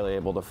we're barely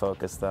able to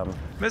focus them.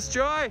 Miss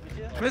Joy!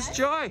 Miss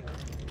Joy!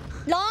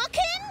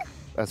 Larkin?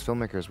 As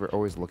filmmakers, we're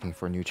always looking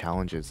for new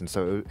challenges, and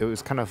so it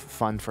was kind of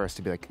fun for us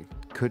to be like,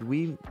 could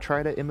we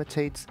try to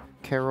imitate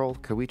Carol?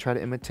 Could we try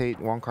to imitate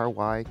Wong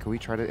Kar-wai? Could we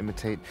try to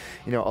imitate,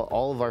 you know,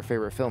 all of our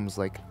favorite films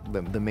like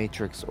The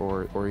Matrix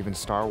or even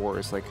Star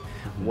Wars? Like,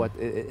 what?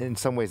 In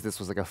some ways, this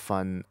was like a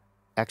fun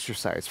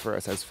exercise for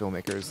us as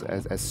filmmakers,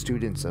 as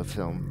students of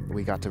film.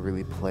 We got to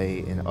really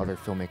play in other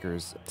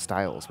filmmakers'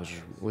 styles, which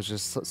was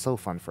just so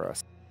fun for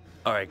us.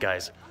 All right,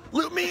 guys,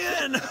 loop me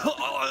in.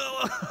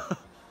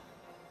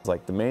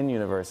 Like the main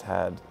universe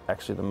had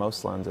actually the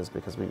most lenses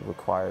because we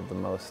required the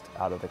most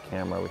out of the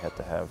camera. We had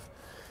to have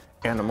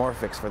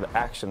anamorphics for the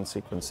action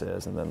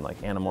sequences, and then like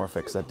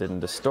anamorphics that didn't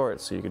distort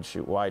so you could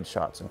shoot wide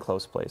shots in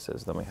close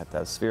places. Then we had to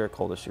have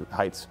spherical to shoot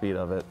height speed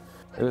of it.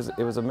 It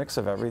was a mix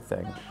of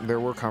everything.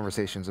 There were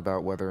conversations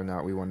about whether or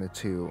not we wanted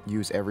to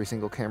use every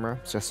single camera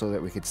just so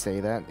that we could say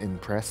that in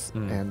press.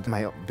 And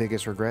my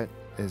biggest regret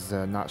is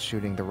not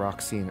shooting the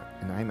rock scene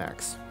in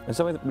IMAX. And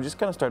so we just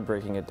kind of started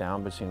breaking it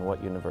down between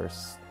what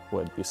universe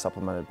would be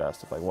supplemented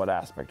best, of like what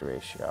aspect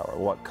ratio or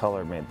what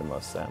color made the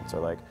most sense, or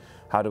like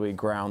how do we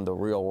ground the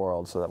real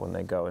world so that when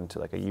they go into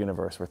like a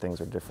universe where things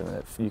are different,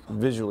 it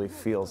visually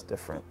feels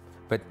different.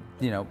 But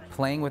you know,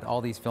 playing with all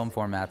these film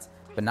formats,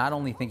 but not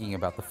only thinking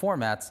about the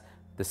formats,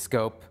 the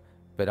scope,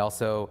 but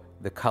also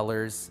the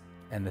colors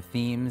and the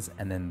themes,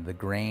 and then the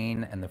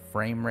grain and the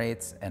frame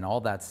rates and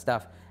all that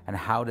stuff, and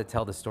how to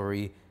tell the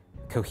story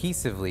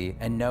cohesively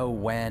and know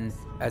when,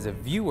 as a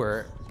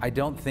viewer, I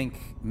don't think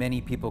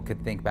many people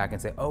could think back and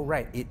say, oh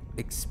right, it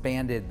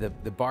expanded,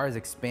 the bars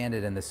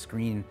expanded and the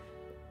screen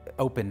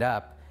opened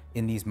up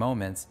in these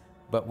moments,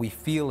 but we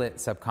feel it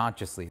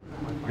subconsciously.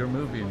 Your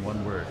movie in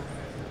one word.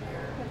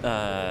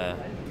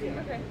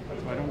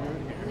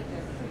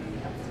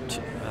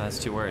 It's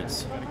 2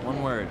 words.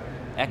 1 word.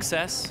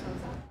 Excess.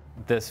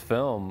 this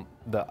film,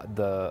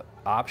 the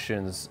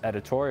options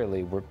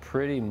editorially were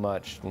pretty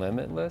much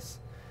limitless.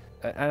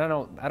 And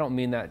I don't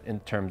mean that in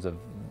terms of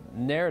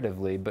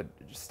narratively, but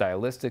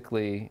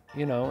stylistically,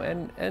 you know,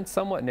 and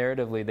somewhat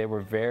narratively, they were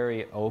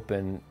very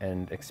open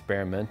and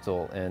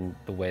experimental in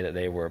the way that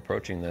they were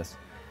approaching this,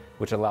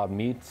 which allowed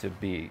me to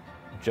be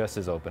just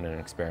as open and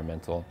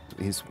experimental.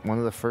 He's one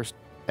of the first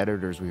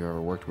editors we've ever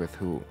worked with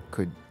who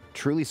could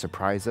truly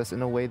surprise us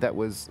in a way that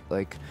was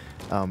like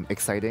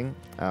exciting,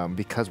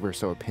 because we're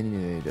so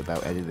opinionated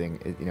about editing.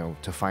 You know,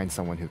 to find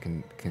someone who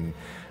can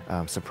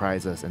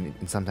surprise us and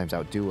sometimes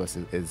outdo us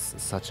is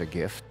such a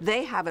gift.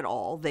 They have it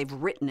all. They've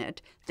written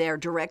it. They're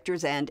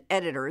directors and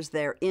editors.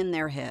 They're in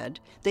their head.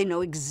 They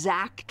know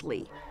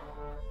exactly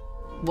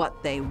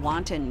what they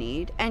want and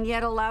need, and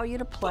yet allow you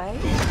to play.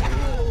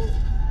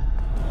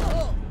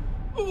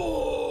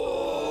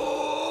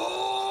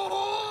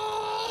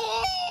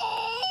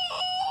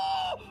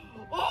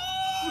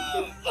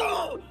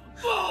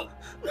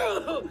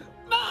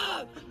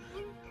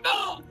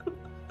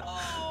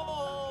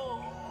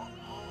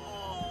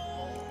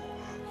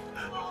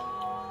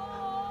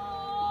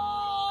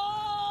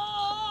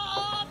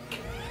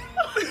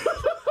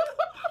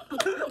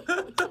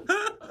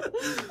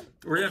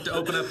 We're gonna have to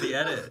open up the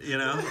edit, you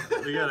know?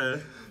 We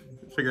gotta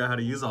figure out how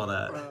to use all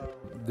that.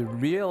 The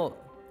real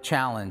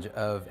challenge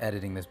of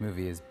editing this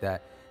movie is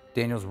that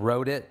Daniels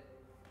wrote it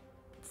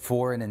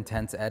for an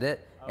intense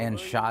edit and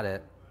shot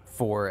it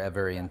for a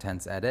very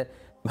intense edit.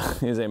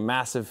 It is a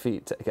massive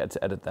feat to get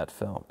to edit that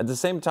film. At the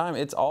same time,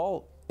 it's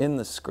all in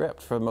the script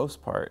for the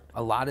most part.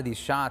 A lot of these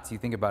shots, you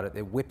think about it,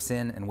 it whips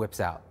in and whips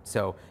out.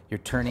 So you're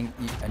turning,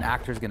 an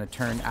actor's gonna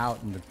turn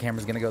out and the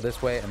camera's gonna go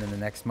this way, and then the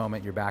next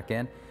moment you're back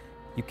in.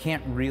 You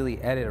can't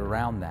really edit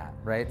around that,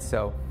 right?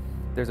 So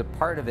there's a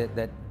part of it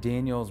that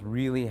Daniels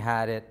really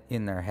had it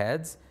in their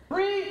heads.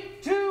 3,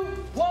 2,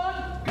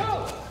 1,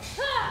 go!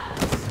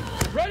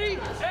 Ready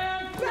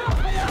and go!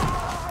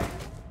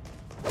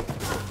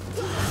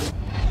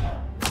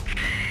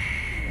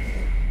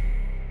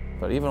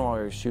 But even while we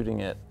were shooting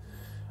it,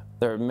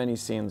 there are many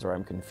scenes where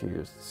I'm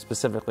confused,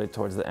 specifically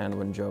towards the end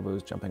when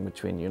Jobu's jumping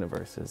between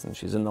universes and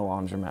she's in the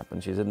laundromat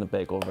and she's in the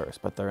Bagelverse,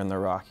 but they're in the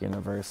Rock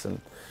universe,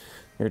 and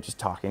you're just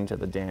talking to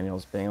the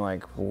Daniels being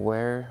like,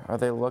 where are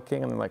they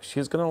looking? And they're like,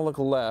 she's gonna look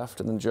left,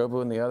 and then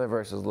Jobu in the other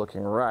verse is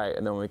looking right,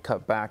 and then when we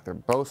cut back, they're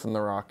both in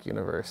the Rock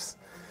universe.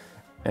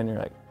 And you're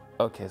like,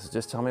 okay, so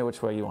just tell me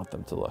which way you want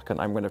them to look,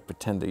 and I'm gonna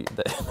pretend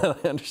that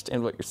I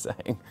understand what you're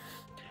saying.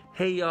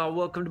 Hey y'all,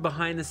 welcome to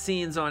Behind the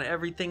Scenes on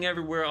Everything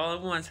Everywhere All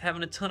at Once.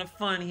 Having a ton of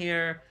fun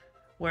here,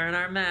 wearing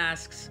our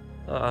masks.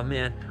 Oh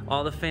man,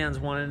 all the fans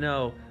want to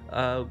know,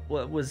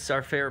 what was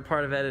our favorite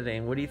part of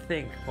editing? What do you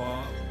think,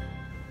 Paul?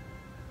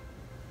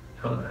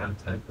 I don't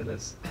have time for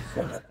this.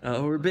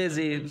 We're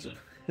busy.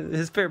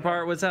 His favorite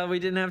part was how we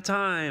didn't have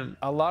time.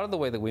 A lot of the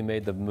way that we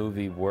made the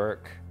movie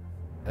work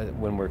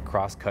when we're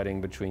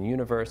cross-cutting between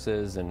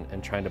universes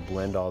and trying to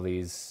blend all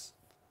these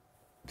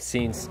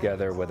scenes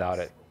together without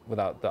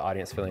the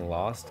audience feeling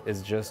lost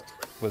was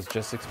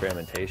just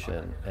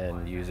experimentation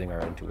and using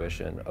our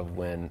intuition of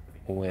when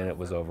it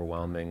was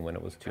overwhelming, when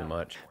it was too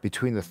much.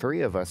 Between the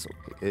three of us,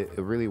 it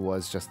really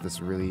was just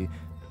this really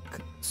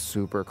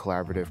super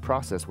collaborative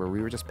process where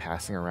we were just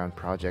passing around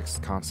projects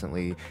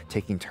constantly,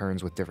 taking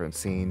turns with different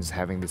scenes,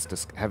 having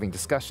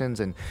discussions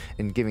and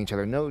giving each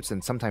other notes,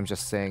 and sometimes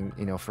just saying,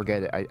 you know,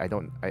 forget it,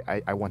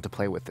 I want to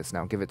play with this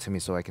now, give it to me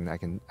so I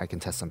can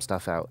test some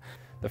stuff out.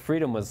 The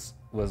freedom was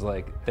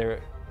like,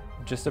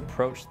 just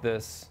approach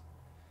this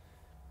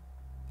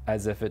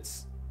as if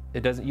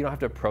you don't have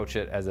to approach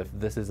it as if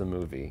this is a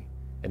movie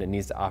and it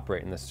needs to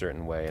operate in this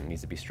certain way and it needs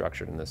to be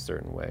structured in this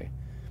certain way.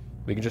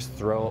 We can just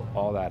throw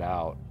all that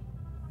out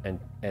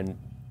and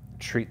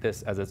treat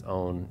this as its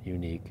own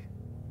unique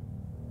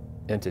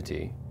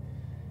entity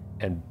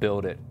and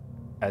build it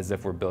as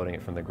if we're building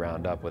it from the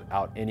ground up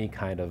without any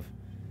kind of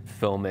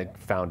filmic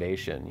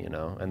foundation, you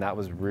know? And that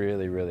was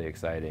really, really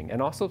exciting.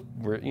 And also,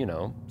 you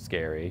know,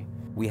 scary.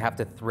 We have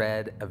to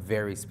thread a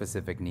very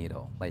specific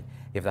needle. Like,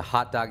 if the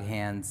hot dog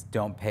hands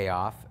don't pay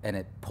off and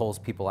it pulls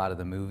people out of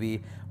the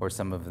movie, or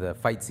some of the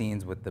fight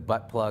scenes with the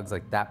butt plugs,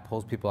 like that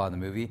pulls people out of the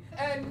movie,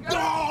 And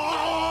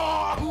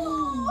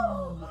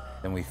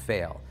then we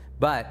fail.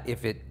 But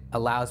if it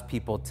allows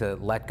people to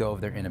let go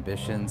of their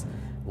inhibitions,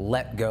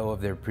 let go of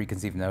their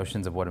preconceived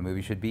notions of what a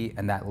movie should be,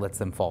 and that lets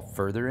them fall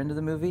further into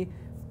the movie,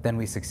 then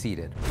we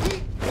succeeded.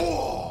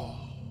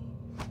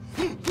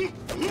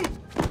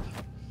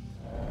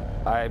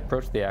 I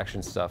approached the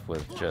action stuff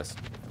with just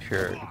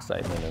pure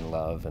excitement and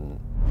love, and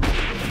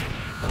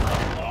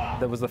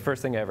that was the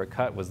first thing I ever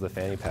cut was the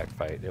fanny pack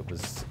fight.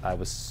 I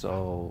was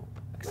so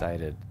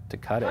excited to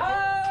cut it.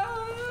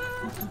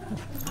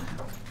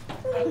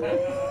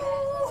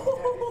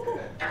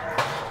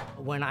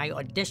 When I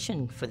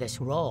auditioned for this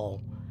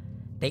role,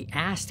 they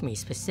asked me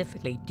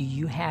specifically, do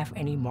you have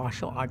any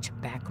martial arts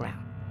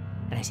background?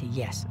 And I said,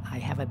 yes, I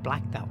have a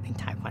black belt in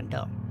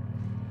Taekwondo.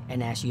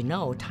 And as you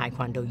know,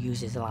 Taekwondo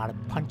uses a lot of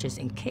punches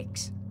and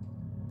kicks.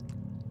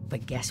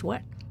 But guess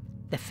what?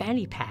 The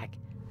fanny pack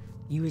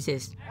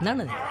uses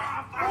none of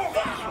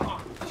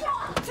that.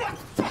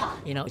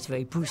 You know, it's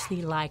very Bruce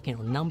Lee-like, you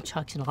know,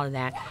 nunchucks and all of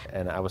that.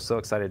 And I was so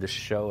excited to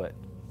show it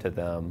to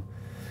them.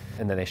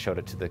 And then they showed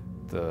it to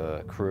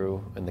the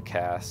crew and the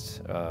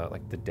cast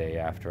like the day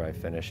after I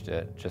finished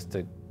it, just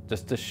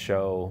to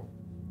show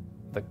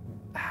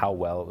how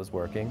well it was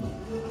working.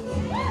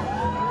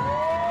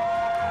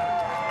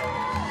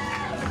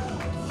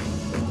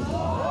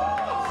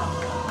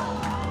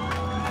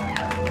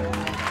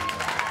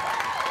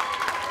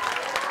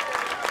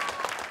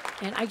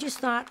 And I just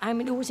thought, I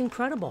mean, it was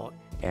incredible.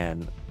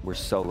 And we're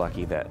so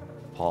lucky that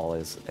Paul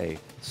is a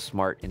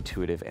smart,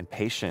 intuitive, and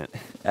patient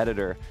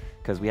editor,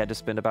 because we had to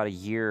spend about a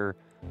year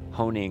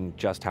honing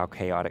just how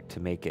chaotic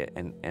to make it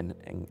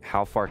and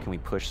how far can we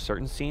push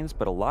certain scenes,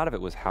 but a lot of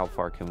it was how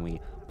far can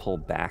we pull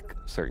back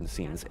certain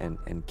scenes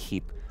and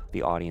keep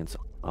the audience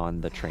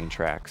on the train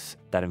tracks.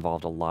 That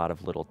involved a lot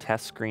of little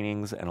test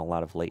screenings and a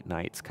lot of late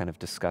nights kind of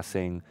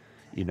discussing,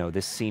 you know,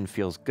 this scene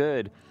feels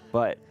good,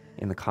 but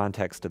in the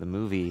context of the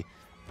movie,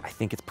 I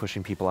think it's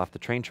pushing people off the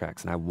train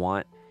tracks, and I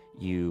want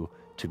you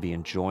to be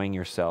enjoying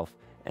yourself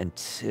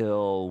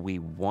until we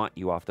want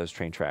you off those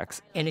train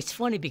tracks. And it's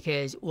funny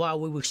because while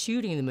we were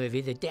shooting the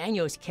movie, the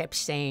Daniels kept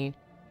saying,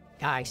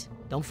 guys,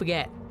 don't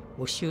forget,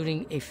 we're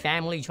shooting a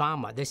family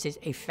drama. This is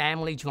a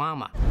family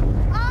drama.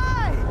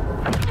 I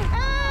am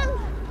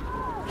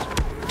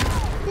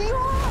your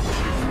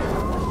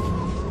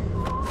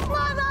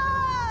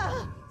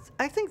mother!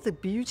 I think the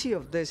beauty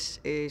of this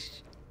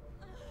is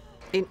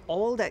in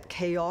all that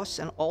chaos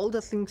and all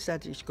the things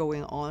that is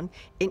going on,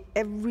 in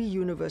every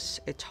universe,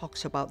 it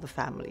talks about the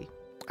family.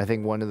 I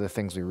think one of the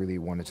things we really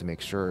wanted to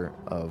make sure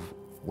of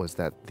was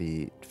that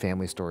the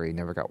family story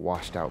never got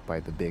washed out by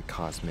the big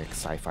cosmic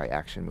sci-fi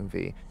action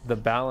movie. The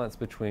balance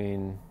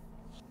between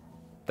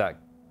that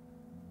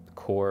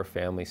core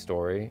family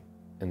story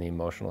and the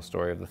emotional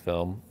story of the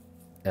film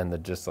and the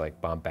just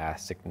like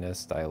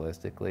bombasticness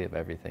stylistically of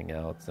everything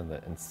else and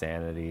the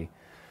insanity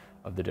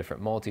of the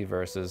different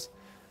multiverses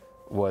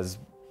was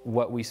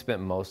what we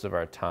spent most of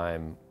our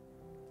time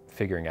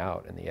figuring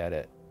out in the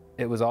edit.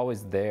 It was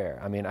always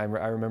there. I mean, I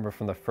remember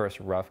from the first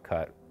rough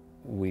cut,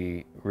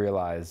 we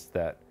realized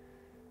that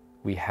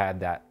we had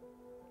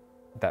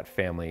that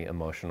family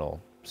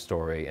emotional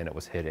story and it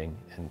was hitting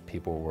and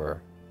people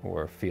were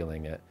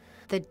feeling it.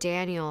 The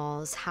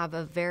Daniels have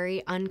a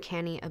very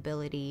uncanny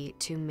ability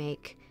to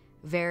make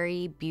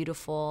very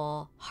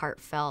beautiful,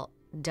 heartfelt,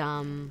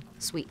 dumb,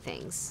 sweet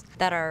things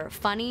that are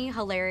funny,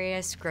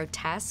 hilarious,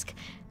 grotesque,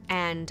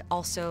 and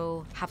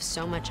also have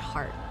so much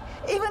heart.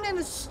 Even in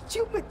a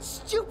stupid,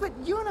 stupid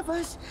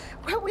universe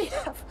where we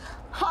have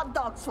hot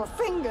dogs for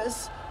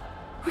fingers,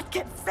 we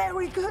get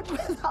very good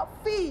with our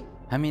feet.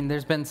 I mean,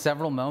 there's been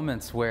several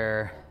moments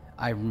where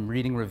I'm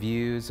reading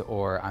reviews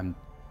or I'm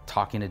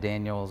talking to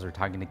Daniels or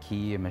talking to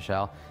Key and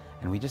Michelle,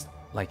 and we just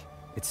like,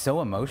 it's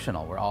so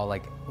emotional. We're all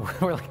like,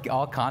 we're like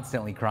all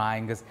constantly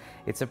crying because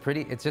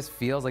it just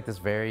feels like this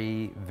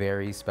very,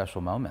 very special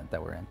moment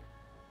that we're in.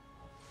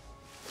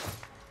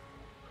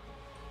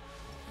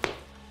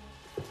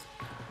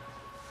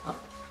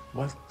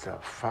 What the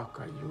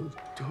fuck are you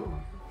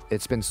doing?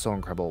 It's been so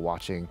incredible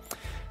watching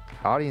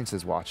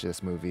audiences watch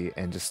this movie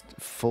and just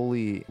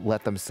fully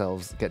let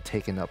themselves get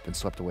taken up and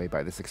swept away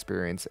by this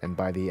experience. And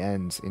by the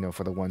end, you know,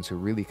 for the ones who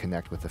really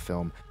connect with the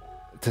film,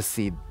 to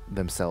see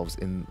themselves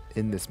in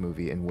this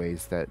movie in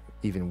ways that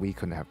even we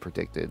couldn't have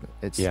predicted.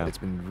 It's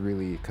been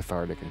really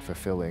cathartic and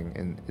fulfilling,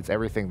 and it's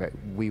everything that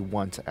we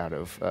want out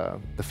of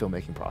the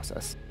filmmaking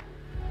process.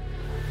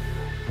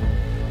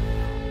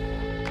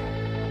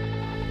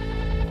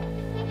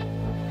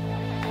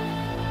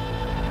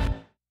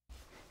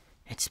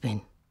 It's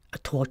been a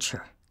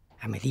torture.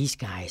 I mean, these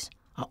guys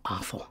are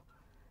awful.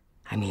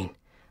 I mean,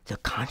 they're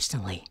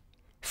constantly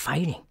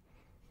fighting.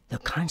 They're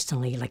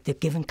constantly, like, they're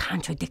giving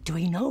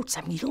contradictory notes.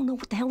 I mean, you don't know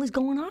what the hell is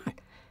going on.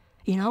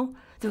 You know?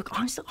 They're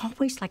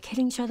always, like,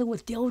 hitting each other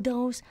with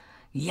dildos,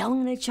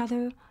 yelling at each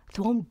other,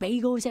 throwing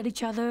bagels at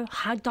each other,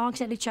 hot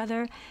dogs at each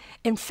other.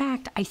 In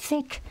fact, I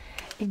think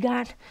it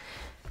got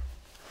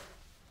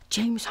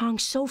James Hong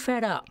so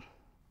fed up,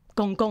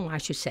 Gong Gong, I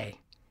should say.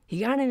 He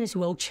got in his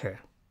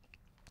wheelchair,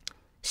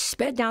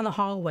 sped down the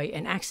hallway,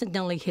 and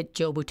accidentally hit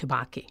Jobu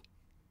Tabaki.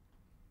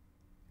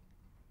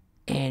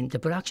 And the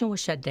production was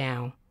shut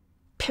down.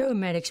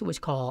 Paramedics was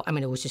called. I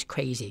mean, it was just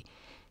crazy.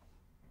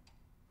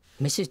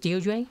 Mrs.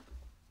 Deirdre,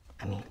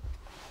 I mean,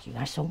 she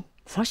got so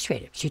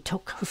frustrated. She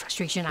took her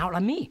frustration out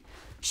on me.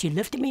 She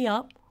lifted me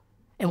up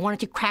and wanted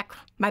to crack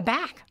my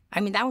back. I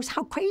mean, that was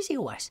how crazy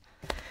it was.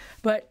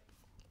 But,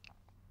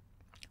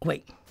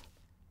 wait.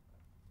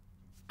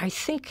 I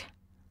think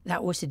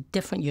that was a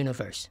different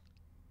universe.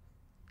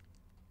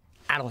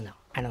 I don't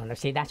know.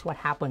 See, that's what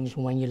happens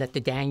when you let the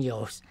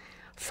Daniels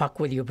fuck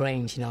with your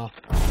brains, you know.